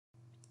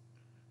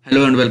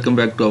Hello and welcome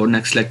back to our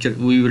next lecture.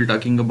 We will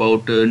talking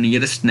about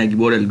nearest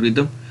neighbor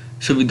algorithm.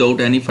 So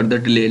without any further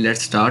delay,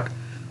 let's start.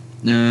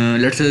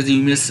 Let's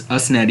assume a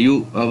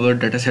scenario. Our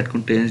dataset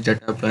contains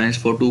data appliance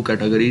for two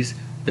categories,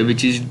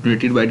 which is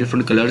denoted by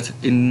different colors.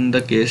 In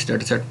the case,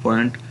 dataset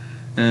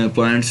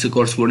points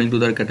corresponding to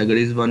the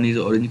categories. One is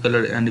orange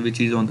color and which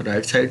is on the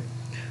right side,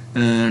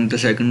 and the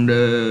second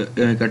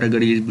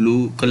category is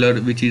blue color,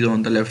 which is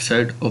on the left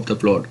side of the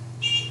plot.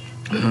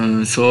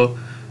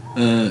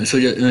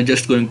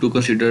 Just going to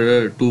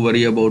consider to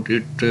worry about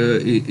it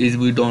is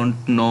we don't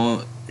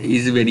know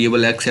is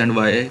variable x and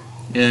y,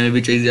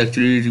 which is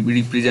actually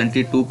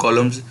represented two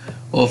columns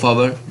of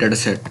our data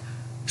set.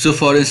 So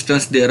for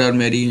instance, may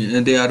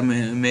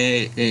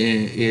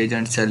age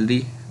and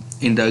salary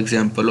in the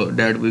example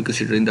that we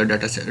consider in the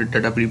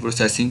data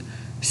pre-processing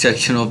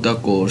section of the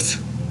course.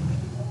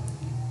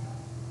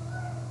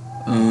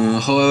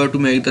 However, to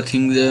make the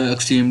things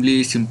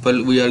extremely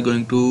simple, we are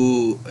going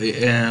to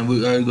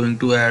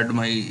add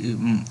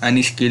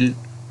any skill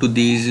to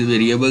these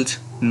variables.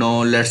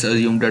 Now let's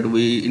assume that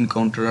we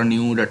encounter a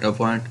new data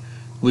point.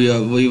 We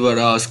were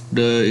asked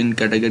in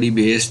category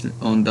based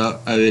on the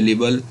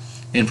available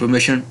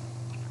information.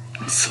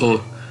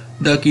 So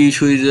the key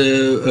issue is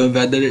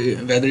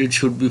whether it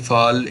should be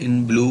fall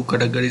in blue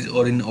categories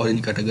or in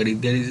orange category.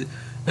 There is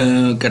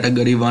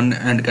category 1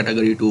 and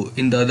category 2.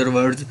 In the other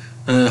words,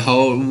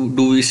 how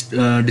do we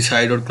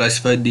decide or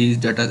classify these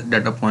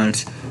data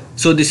points?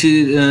 So this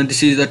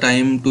is the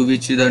time to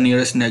which the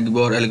nearest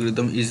neighbor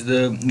algorithm is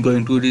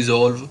going to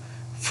resolve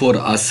for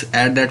us.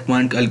 At that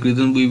point,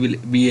 algorithm we will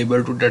be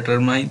able to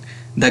determine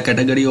the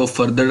category of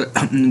further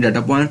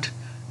data point.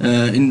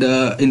 In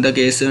the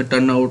case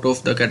turnout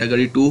of the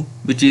category 2,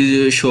 which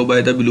is shown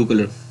by the blue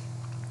color.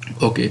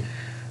 Okay,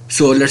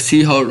 so let's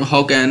see how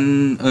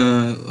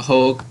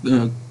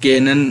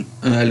KNN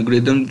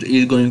algorithm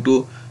is going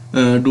to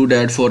do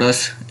that for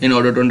us. In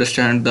order to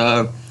understand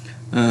the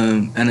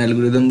an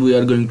algorithm, we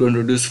are going to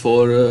introduce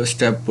for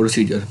step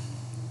procedure.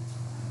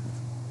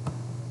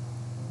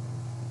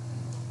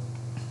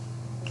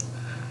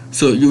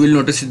 So you will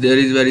notice there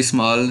is very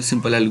small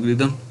simple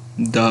algorithm.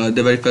 The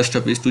very first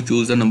step is to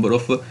choose the number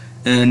of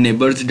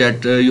neighbors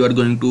that you are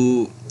going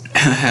to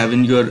have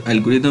in your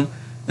algorithm.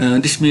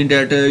 This means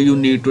that you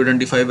need to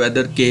identify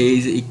whether k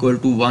is equal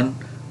to 1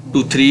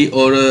 to 3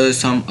 or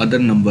some other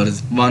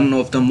numbers. One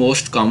of the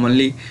most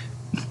commonly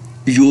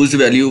used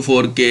value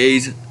for k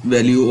is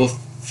value of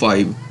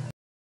 5.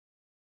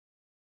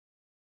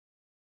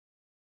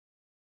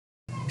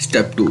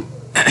 Step 2.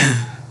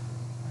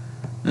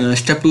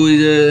 Step 2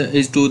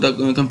 is to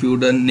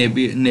compute the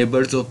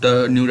neighbors of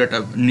the new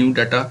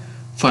data.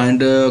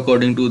 Find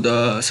according to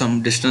the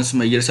some distance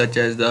measure such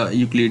as the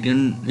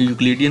Euclidean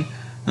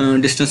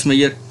distance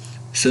measure.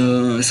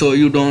 So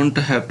you don't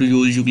have to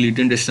use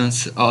Euclidean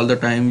distance all the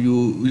time.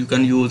 You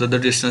can use other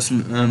distance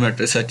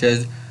methods such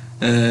as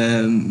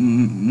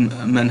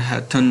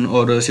Manhattan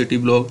or city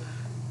block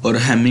or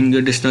Hamming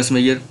distance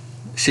measure,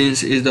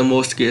 since is the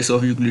most case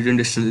of Euclidean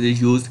distance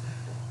is used.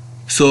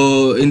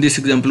 So in this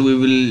example we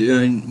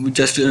will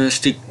just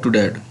stick to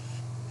that.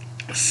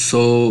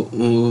 So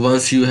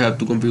once you have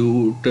to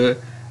compute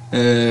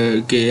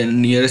k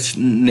nearest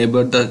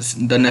neighbor,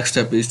 the next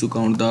step is to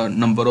count the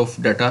number of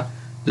data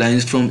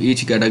lines from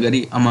each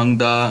category among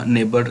the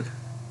neighbor,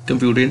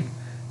 computing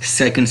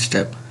second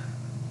step.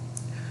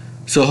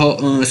 So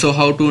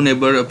how to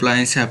neighbor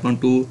appliance happen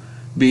to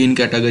be in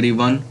category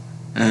 1,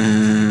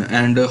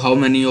 and how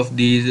many of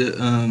these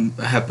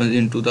happen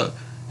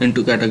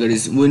into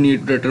categories. We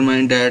need to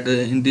determine that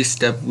in this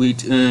step,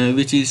 which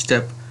is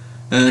step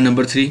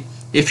number 3.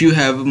 If you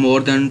have more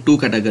than 2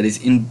 categories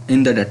in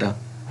the data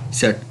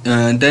set,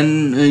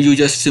 then you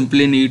just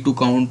simply need to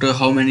count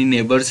how many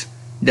neighbors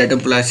that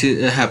applies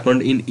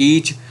happened in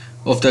each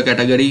of the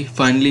category.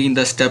 Finally, in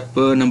the step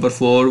number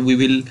 4, we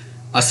will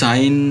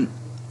assign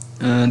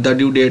the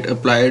due date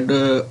applied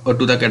to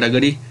the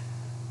category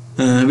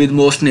with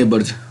most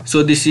neighbors.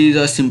 So this is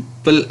as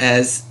simple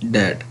as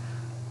that.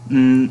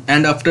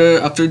 And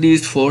after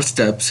these 4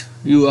 steps,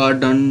 you are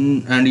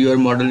done and your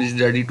model is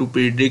ready to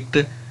predict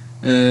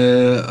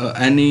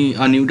a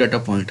new data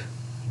point.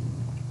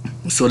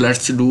 So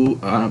let's do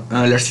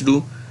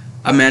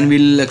a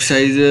manual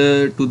exercise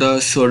to the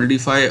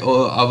solidify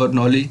our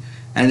knowledge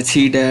and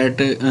see that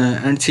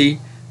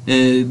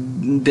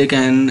they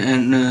can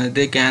and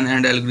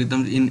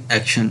algorithms in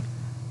action.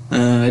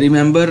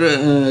 Remember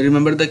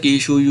the key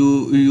issue.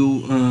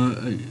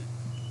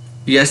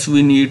 Yes,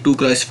 we need to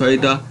classify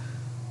the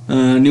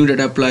new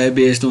data apply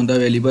based on the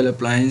available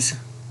appliance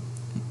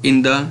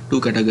in the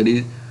 2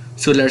 categories.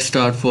 So let's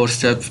start 4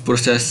 steps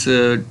process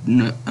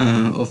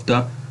of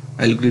the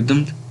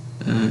algorithm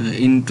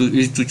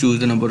is to choose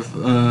the number of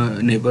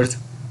neighbors.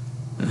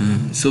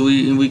 So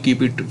we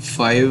keep it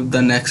 5.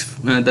 The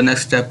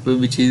next step,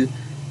 which is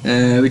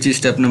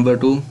step number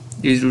 2,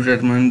 is to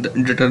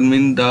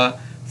determine the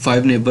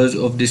 5 neighbors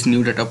of this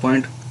new data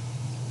point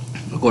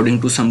according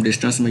to some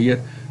distance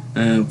measure.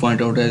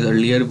 Point out as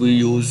earlier, we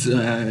use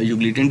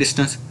Euclidean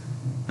distance.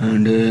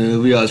 and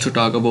we also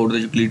talk about the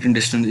Euclidean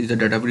distance is the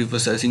data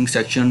preprocessing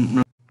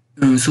section.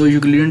 So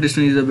Euclidean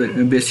distance is a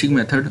basic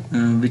method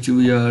which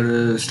we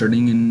were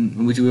studying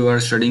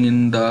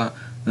in the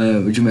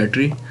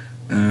geometry,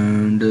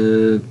 and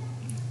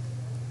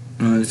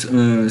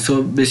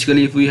so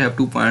basically, if we have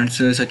 2 points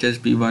such as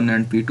P1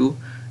 and P2,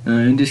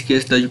 in this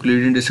case, the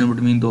Euclidean distance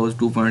between those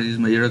 2 points is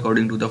measured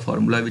according to the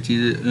formula, which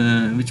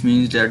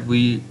means that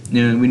we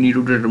need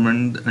to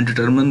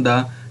determine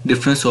the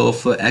difference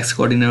of x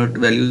coordinate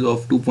values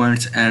of 2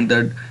 points and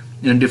the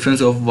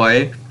difference of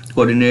y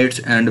coordinates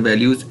and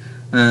values.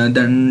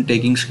 Then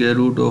taking square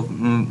root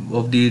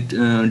of the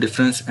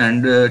difference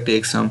and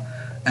take sum,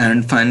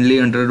 and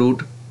finally under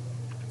root.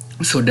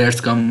 So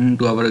that's come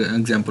to our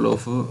example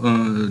of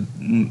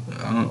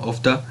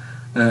the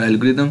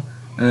algorithm.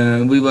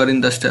 We were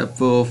in the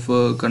step of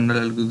kernel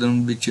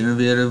algorithm, which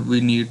where we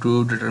need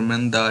to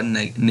determine the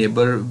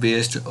neighbor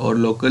based or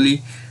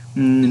locally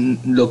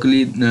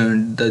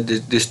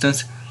the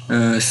distance.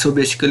 So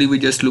basically we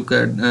just look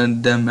at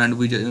them, and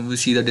we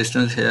see the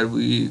distance here.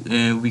 We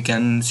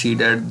can see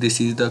that this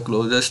is the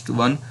closest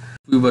one.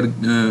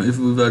 If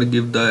we were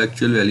give the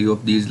actual value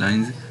of these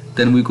lines,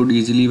 then we could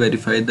easily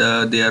verify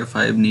there are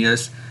 5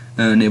 nearest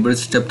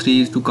neighbors. Step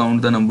 3 is to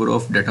count the number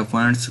of data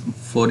points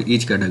for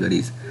each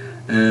categories.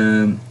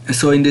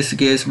 So in this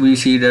case, we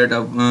see that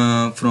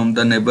from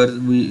the neighbors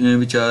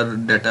which are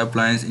data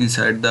points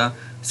inside the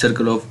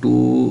circle of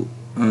two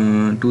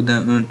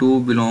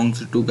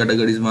belongs to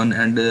categories 1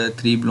 and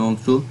 3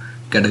 belongs to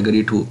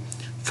category 2.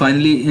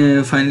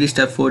 Finally,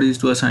 step 4 is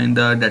to assign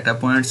the data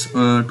points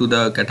to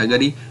the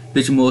category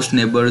which most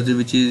neighbors,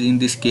 which is in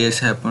this case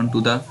happen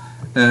to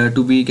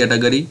be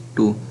category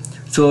 2.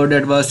 So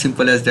that was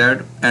simple as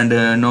that, and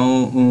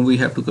now we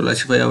have to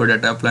classify our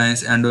data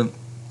points, and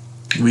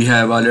we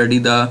have already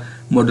the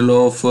model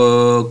of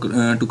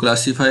to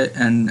classify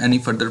and any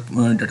further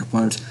data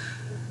points.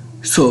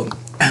 So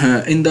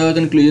in the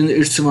conclusion,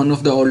 it's one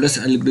of the oldest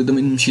algorithm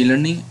in machine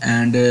learning,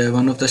 and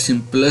one of the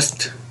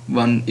simplest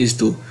one is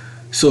too.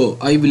 So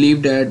I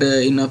believe that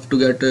enough to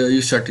get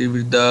you started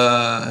with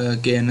the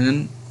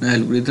KNN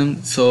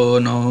algorithm. So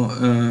now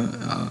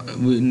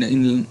we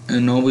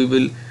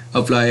will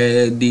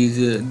apply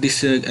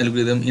this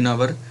algorithm in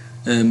our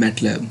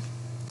Matlab.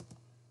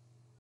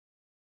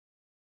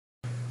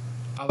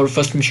 Our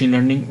first machine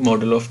learning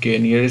model of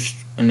KNN is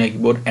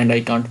Neckboard, and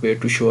I can't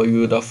wait to show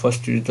you the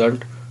first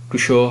result to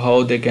show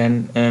how they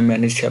can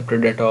manage chapter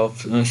data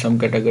of some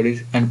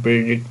categories and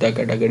predict the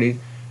categories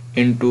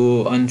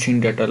into unseen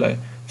data line.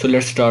 So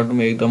let's start to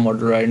make the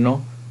model right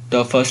now.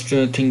 The first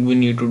thing we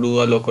need to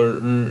do a local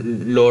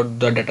load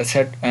the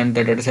dataset, and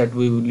the dataset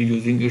we will be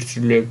using is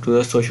related to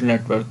the social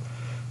network.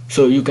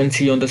 So you can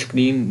see on the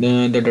screen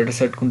the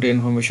dataset contain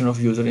information of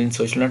user in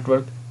social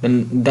network.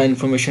 Then the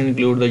information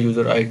include the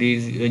user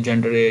IDs,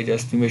 gender, age,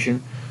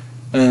 estimation,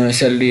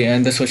 salary,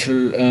 and the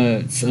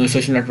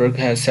social network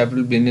has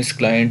several business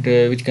client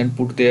which can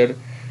put their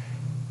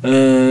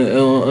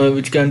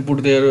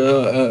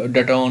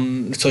data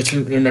on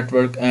social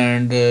network,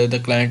 and the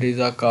client is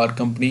a car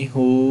company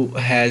who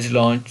has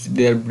launched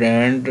their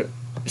brand.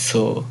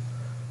 So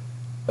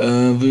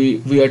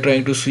we are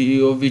trying to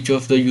see which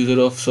of the user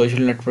of social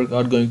network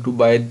are going to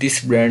buy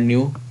this brand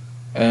new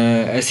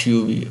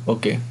SUV.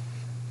 Okay,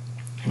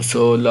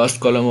 so last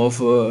column of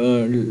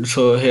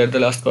so here the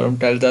last column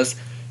tells us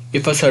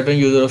if a certain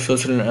user of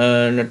social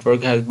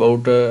network has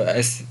bought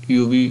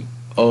SUV,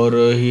 or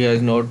he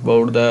has not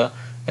bought the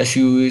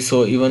SUV.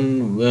 So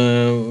even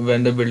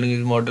when the building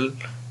is model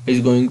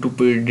is going to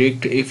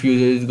predict if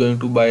user is going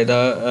to buy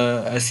the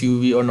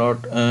SUV or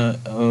not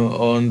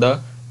on the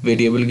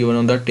variable given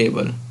on the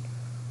table.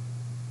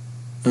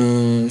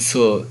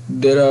 So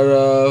there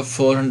are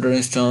 400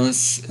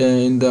 instances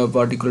in the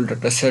particular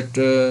dataset,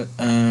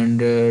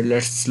 and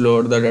let's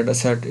load the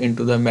dataset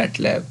into the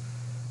Matlab.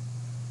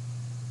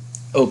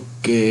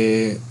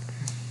 Okay,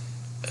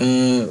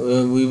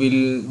 we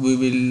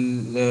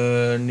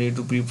will need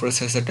to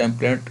pre-process a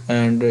template,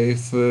 and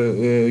if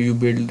you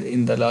build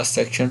in the last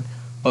section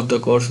of the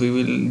course, we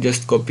will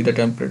just copy the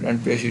template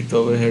and paste it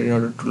over here in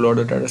order to load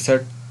the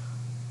dataset.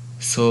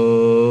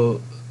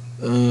 So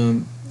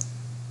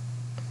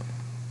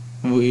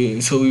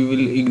we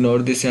will ignore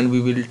this, and we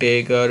will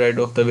take a right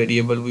of the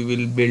variable. We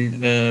will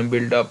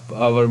build up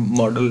our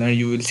model, and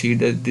you will see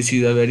that this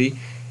is a very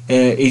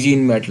easy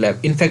in Matlab.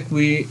 In fact,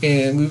 we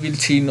will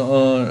see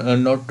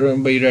not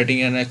by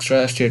writing an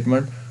extra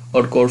statement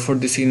or code for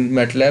this in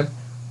Matlab.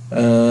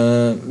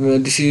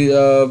 This is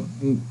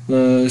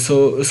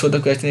so the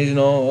question is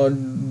now,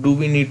 do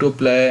we need to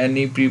apply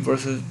any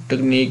pre-process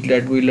technique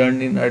that we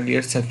learned in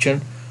earlier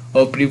section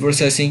of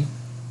pre-processing?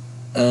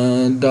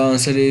 The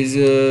answer is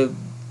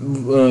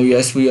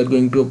yes, we are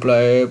going to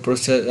apply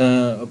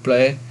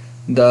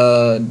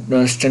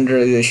the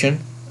standardization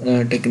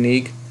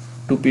technique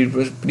to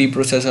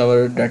pre-process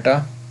our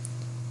data.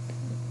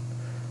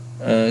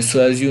 So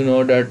as you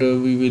know that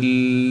we will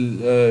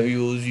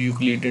use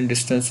Euclidean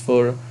distance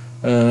for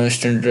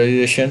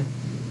standardization.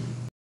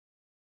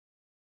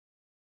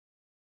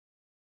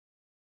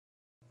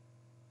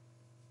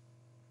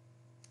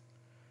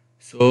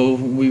 So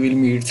we will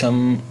meet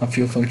a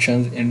few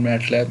functions in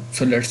Matlab.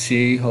 So let's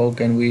see how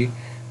can we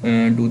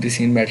do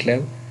this in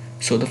Matlab.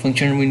 So the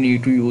function we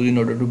need to use in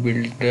order to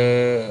build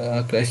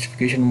a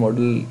classification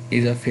model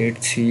is a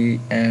fate c,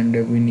 and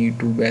we need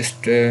to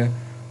best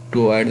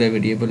provide the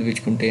variable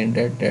which contain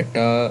that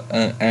data,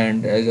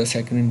 and as a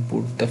second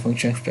input the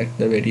function expects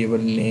the variable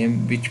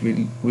name which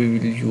we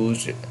will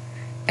use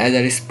as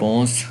a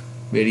response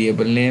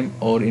variable name,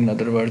 or in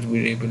other words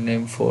variable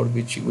name for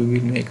which we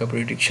will make a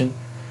prediction.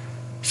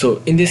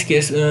 So in this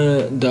case,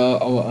 the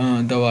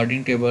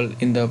awarding table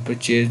in the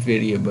purchase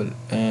variable.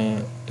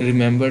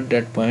 Remember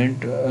that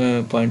point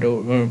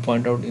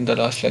out in the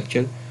last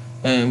lecture.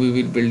 We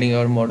will building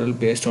our model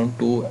based on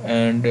two,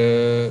 and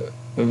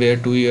where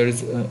 2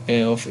 years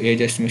of age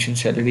estimation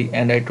salary.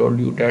 And I told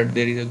you that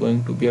there is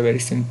going to be a very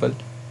simple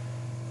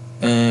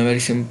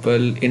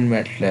in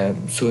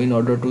MATLAB. So in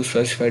order to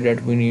specify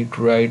that, we need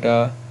to write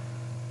a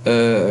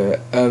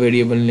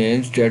variable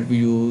names that we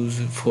use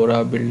for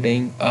our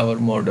building our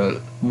model.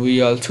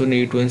 We also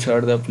need to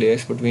insert the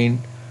place between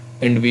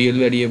individual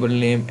variable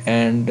name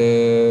and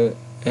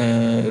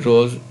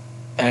rows,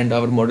 and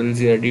our model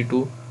is ready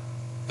to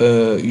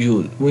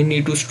use. We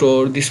need to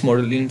store this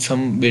model in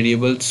some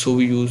variables, so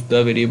we use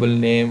the variable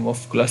name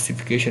of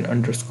classification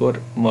underscore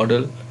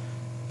model.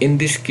 In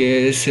this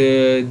case,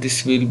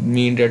 this will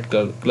mean that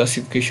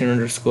classification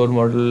underscore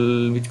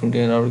model which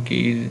contain our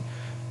keys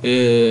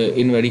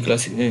in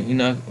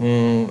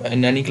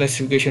any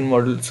classification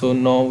model. So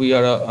now we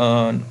are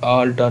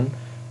all done.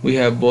 We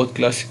have both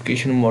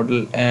classification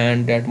model,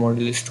 and that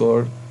model is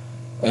stored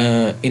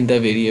in the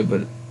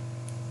variable.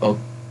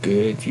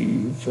 Okay,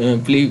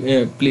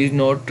 please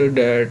note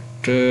that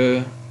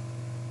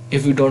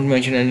if we don't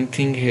mention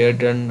anything here,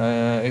 then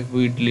if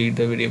we delete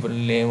the variable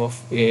name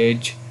of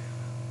age,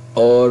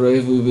 or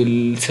if we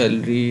will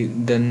salary,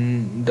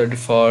 then the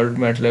default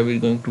MATLAB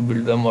is going to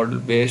build the model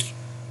based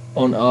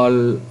on all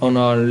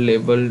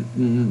label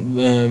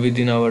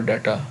within our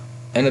data.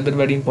 Another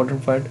very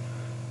important point,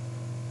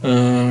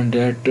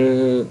 that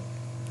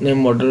the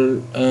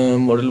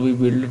model we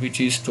build, which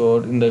is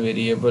stored in the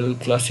variable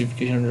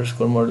classification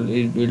underscore model,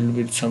 is built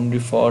with some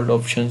default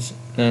options,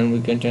 and we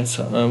can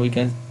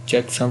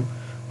check some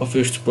of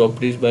its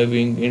properties by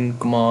being in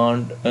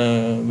command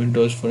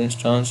windows, for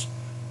instance.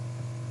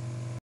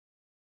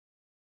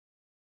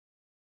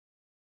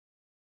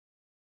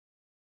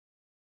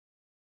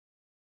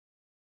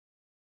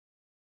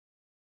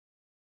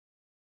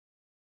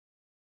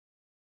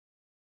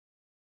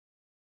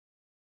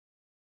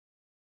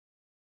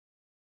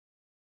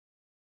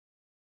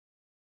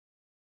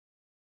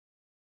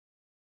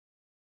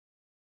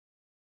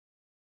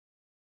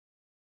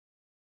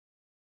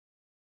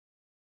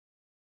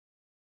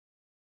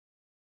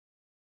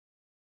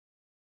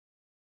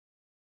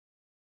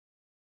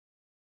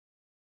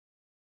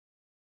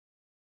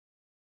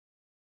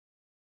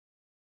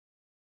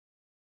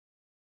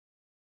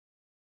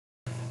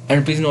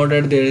 And please note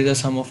that there is a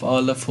sum of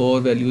all the four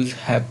values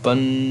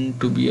happen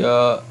to be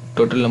a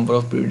total number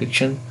of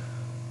prediction.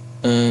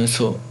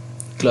 So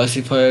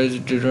classifiers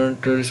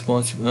didn't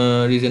respond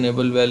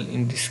reasonable well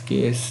in this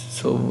case.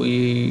 So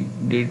we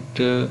did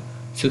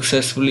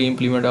successfully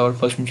implement our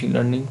first machine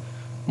learning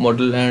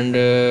model, and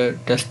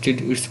tested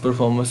its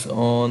performance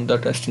on the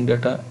testing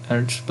data.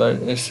 And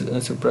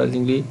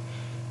surprisingly,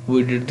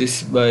 we did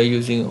this by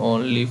using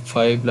only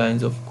 5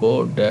 lines of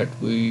code that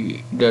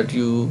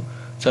you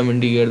some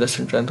indicate the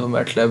strength of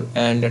MATLAB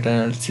and data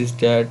analysis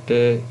that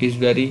is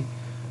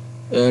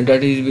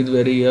with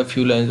very a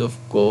few lines of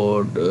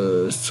code.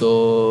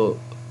 So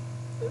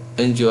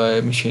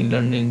enjoy machine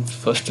learning's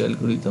first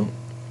algorithm.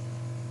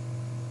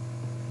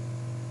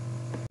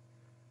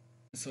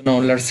 So now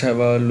let's have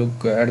a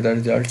look at the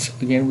results.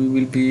 Again, we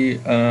will be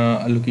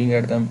looking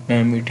at them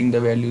meeting the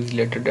values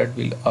later. That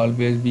will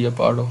always be a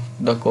part of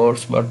the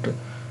course, but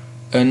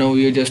now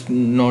we just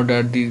know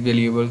that these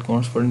variables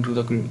correspond to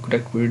the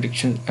correct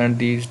predictions, and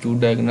these two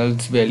diagonal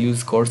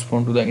values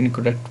correspond to the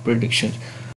incorrect predictions.